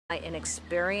My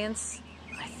inexperience,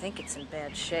 I think it's in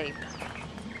bad shape.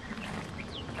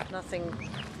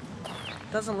 Nothing,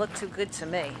 doesn't look too good to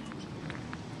me.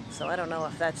 So I don't know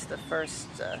if that's the first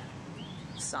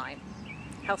sign.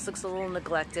 House looks a little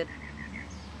neglected.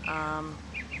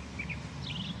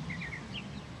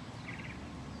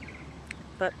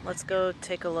 But let's go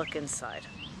take a look inside.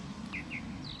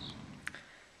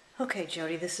 Okay,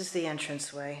 Jody, this is the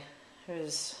entranceway.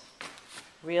 There's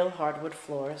real hardwood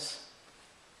floors.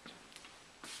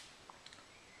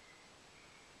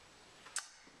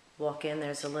 Walk in,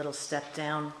 there's a little step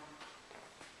down.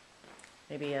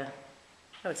 Maybe I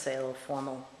would say a little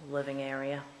formal living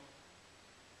area.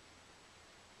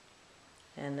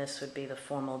 And this would be the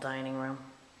formal dining room.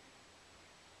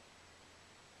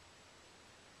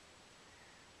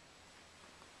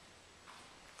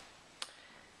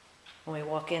 When we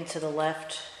walk into the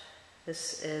left,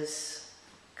 this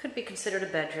could be considered a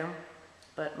bedroom,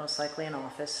 but most likely an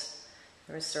office.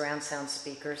 There is surround sound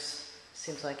speakers,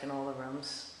 seems like in all the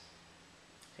rooms.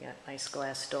 You got nice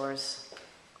glass doors.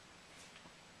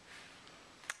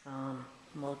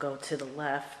 We'll go to the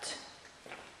left.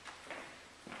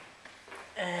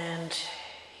 And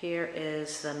here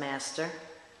is the master.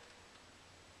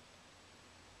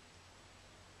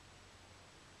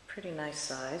 Pretty nice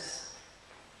size.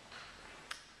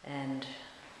 And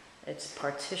it's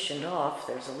partitioned off.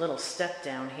 There's a little step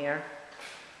down here.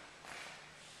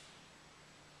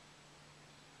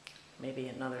 Maybe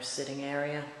another sitting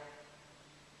area.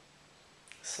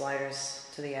 Sliders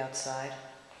to the outside.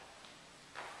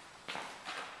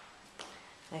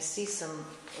 I see some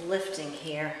lifting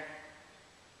here.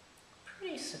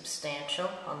 Pretty substantial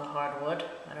on the hardwood.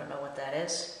 I don't know what that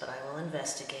is, but I will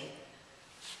investigate.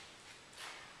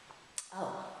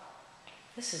 Oh.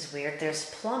 This is weird. There's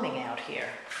plumbing out here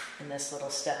in this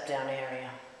little step down area.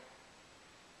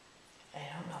 I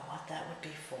don't know what that would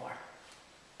be for.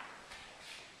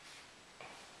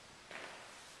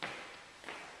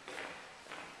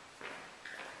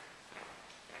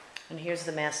 And here's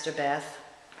the master bath.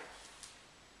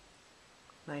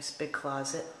 Nice big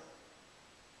closet.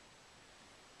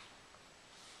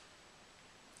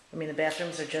 I mean, the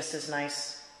bathrooms are just as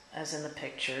nice as in the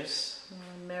pictures.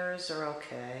 Mirrors are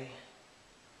okay.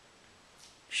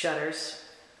 Shutters,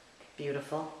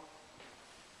 beautiful.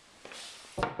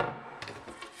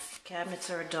 Cabinets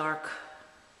are a dark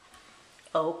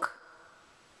oak.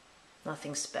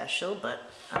 Nothing special,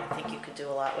 but I think you could do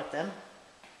a lot with them.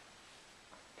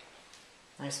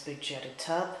 Nice big jetted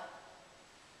tub.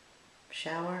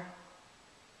 Shower.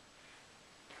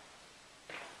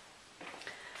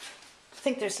 I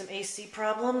think there's some AC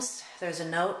problems. There's a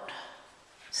note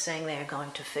saying they are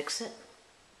going to fix it.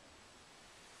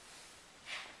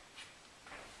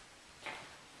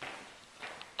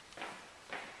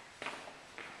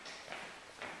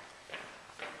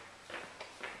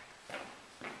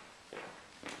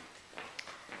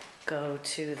 Go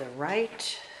to the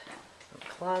right,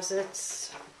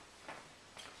 closets.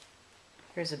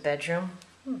 Here's a bedroom,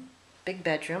 big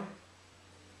bedroom.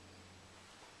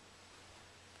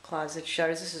 Closet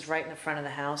shutters, this is right in the front of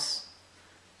the house.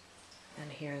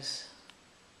 And here's,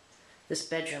 this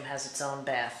bedroom has its own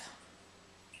bath.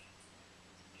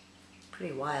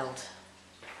 Pretty wild.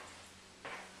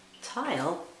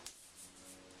 Tile.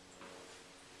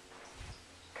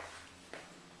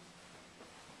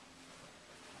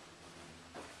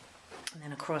 And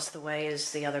then across the way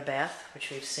is the other bath,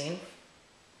 which we've seen.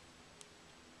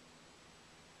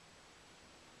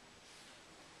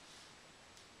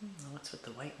 What's with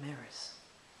the white mirrors?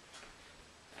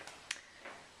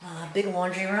 Big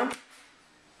laundry room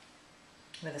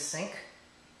with a sink.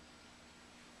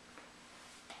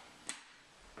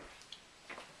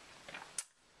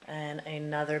 And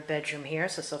another bedroom here.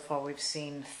 So far we've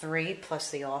seen 3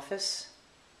 plus the office.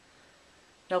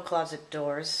 No closet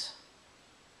doors.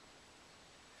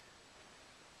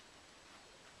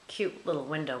 Cute little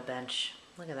window bench.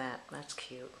 Look at that, that's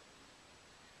cute.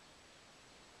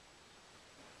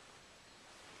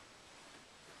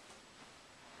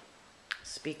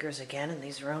 Speakers again in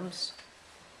these rooms.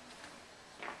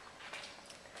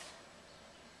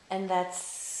 And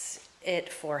that's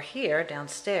it for here,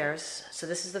 downstairs. So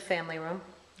this is the family room,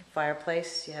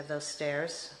 fireplace, you have those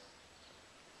stairs.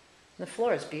 The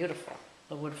floor is beautiful,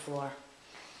 the wood floor.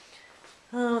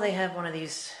 Oh, they have one of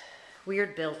these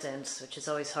weird built-ins, which is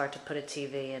always hard to put a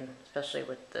TV in, especially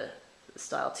with the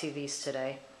style TVs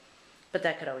today. But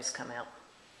that could always come out.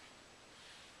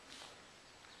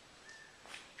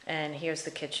 And here's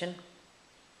the kitchen.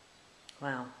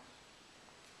 Wow.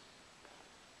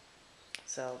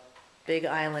 So big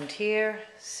island here,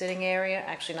 sitting area.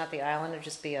 Actually not the island, it'd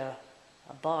just be a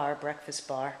a bar, breakfast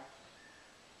bar.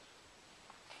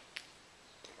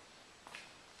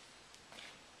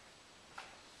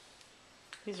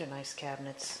 These are nice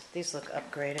cabinets. These look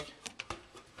upgraded.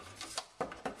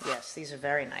 Yes, these are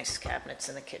very nice cabinets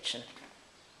in the kitchen.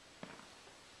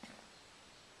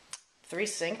 3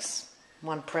 sinks,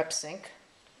 1 prep sink.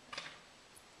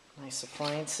 Nice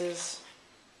appliances.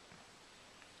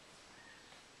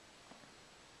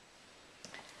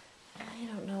 I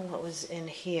don't know what was in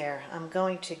here. I'm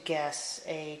going to guess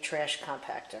a trash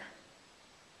compactor.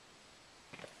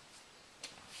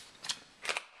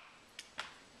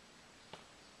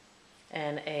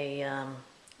 And a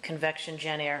convection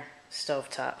Gen Air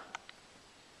stovetop.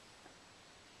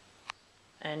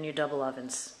 And your double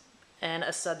ovens. And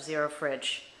a Sub-Zero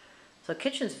fridge. So the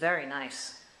kitchen's very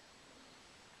nice.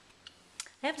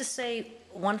 I have to say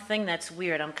one thing that's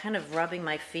weird. I'm kind of rubbing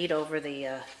my feet over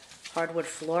the hardwood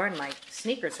floor and my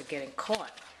sneakers are getting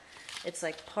caught. It's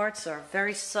like parts are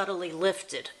very subtly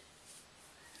lifted.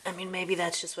 I mean, maybe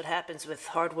that's just what happens with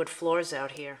hardwood floors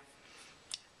out here.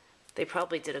 They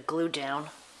probably did a glue down,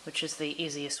 which is the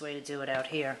easiest way to do it out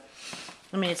here.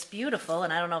 I mean, it's beautiful,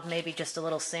 and I don't know if maybe just a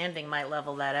little sanding might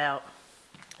level that out.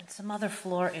 And some other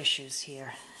floor issues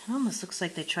here. It almost looks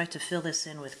like they tried to fill this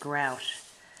in with grout.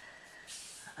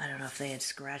 I don't know if they had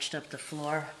scratched up the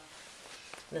floor.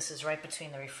 This is right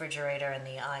between the refrigerator and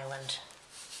the island.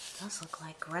 It does look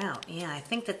like grout. Yeah, I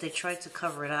think that they tried to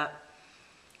cover it up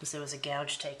because there was a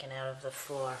gouge taken out of the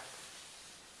floor.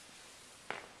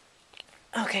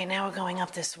 Okay, now we're going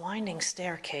up this winding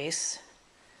staircase.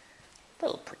 A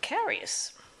little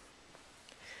precarious.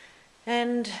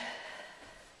 And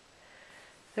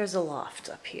there's a loft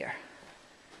up here.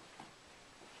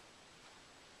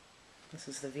 This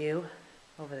is the view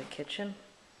over the kitchen.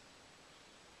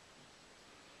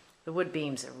 The wood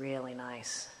beams are really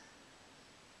nice.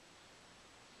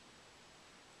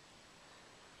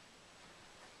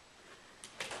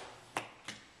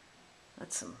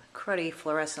 That's some cruddy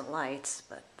fluorescent lights,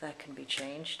 but that can be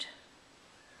changed.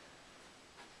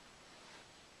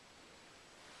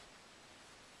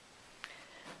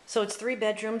 So it's 3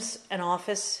 bedrooms, an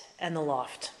office, and the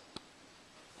loft.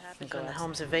 When the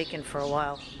homes are vacant for a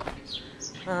while.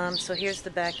 So here's the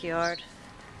backyard.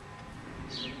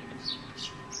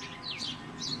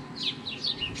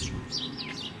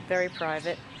 Very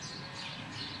private.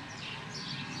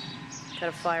 Got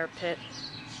a fire pit.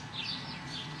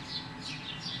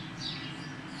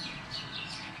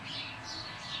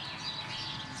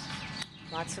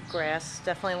 Lots of grass,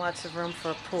 definitely lots of room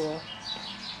for a pool.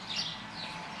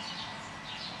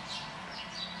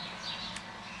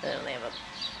 Then they have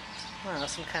I don't know,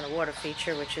 some kind of water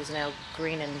feature, which is now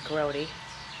green and grody.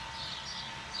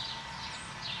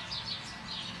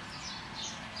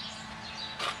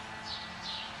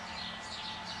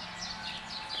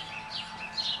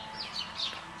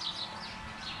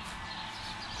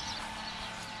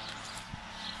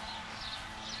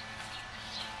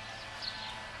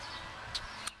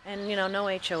 And, you know, no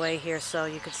HOA here, so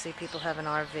you could see people have an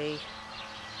RV.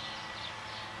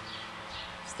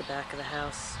 It's the back of the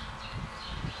house.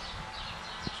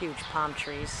 Huge palm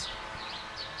trees.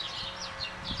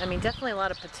 I mean, definitely a lot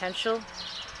of potential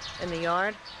in the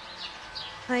yard.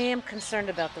 I am concerned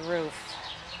about the roof.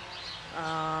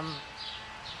 I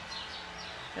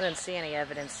didn't see any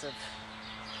evidence of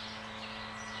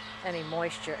any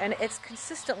moisture. And it's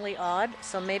consistently odd,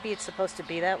 so maybe it's supposed to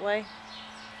be that way.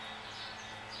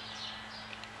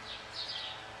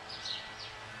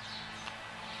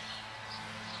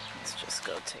 Let's just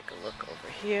go take a look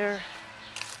over here.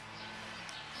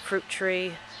 Fruit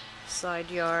tree,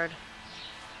 side yard,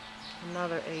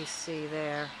 another AC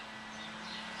there.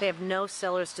 They have no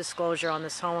seller's disclosure on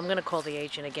this home. I'm going to call the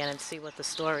agent again and see what the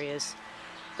story is.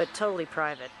 But totally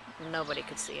private. Nobody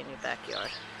could see in your backyard.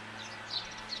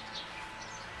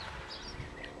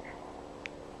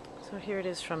 So here it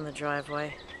is from the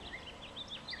driveway.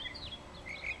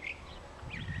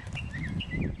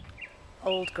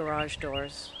 Old garage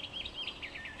doors.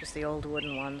 Just the old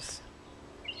wooden ones.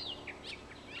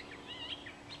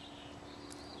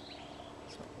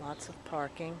 So lots of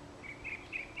parking.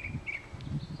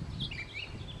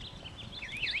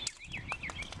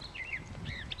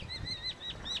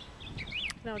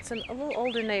 No, it's a little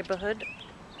older neighborhood.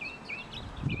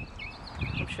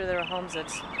 I'm sure there are homes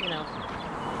that's, you know,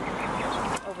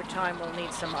 over time will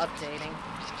need some updating.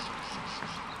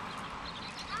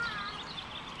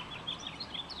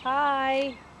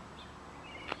 Hi.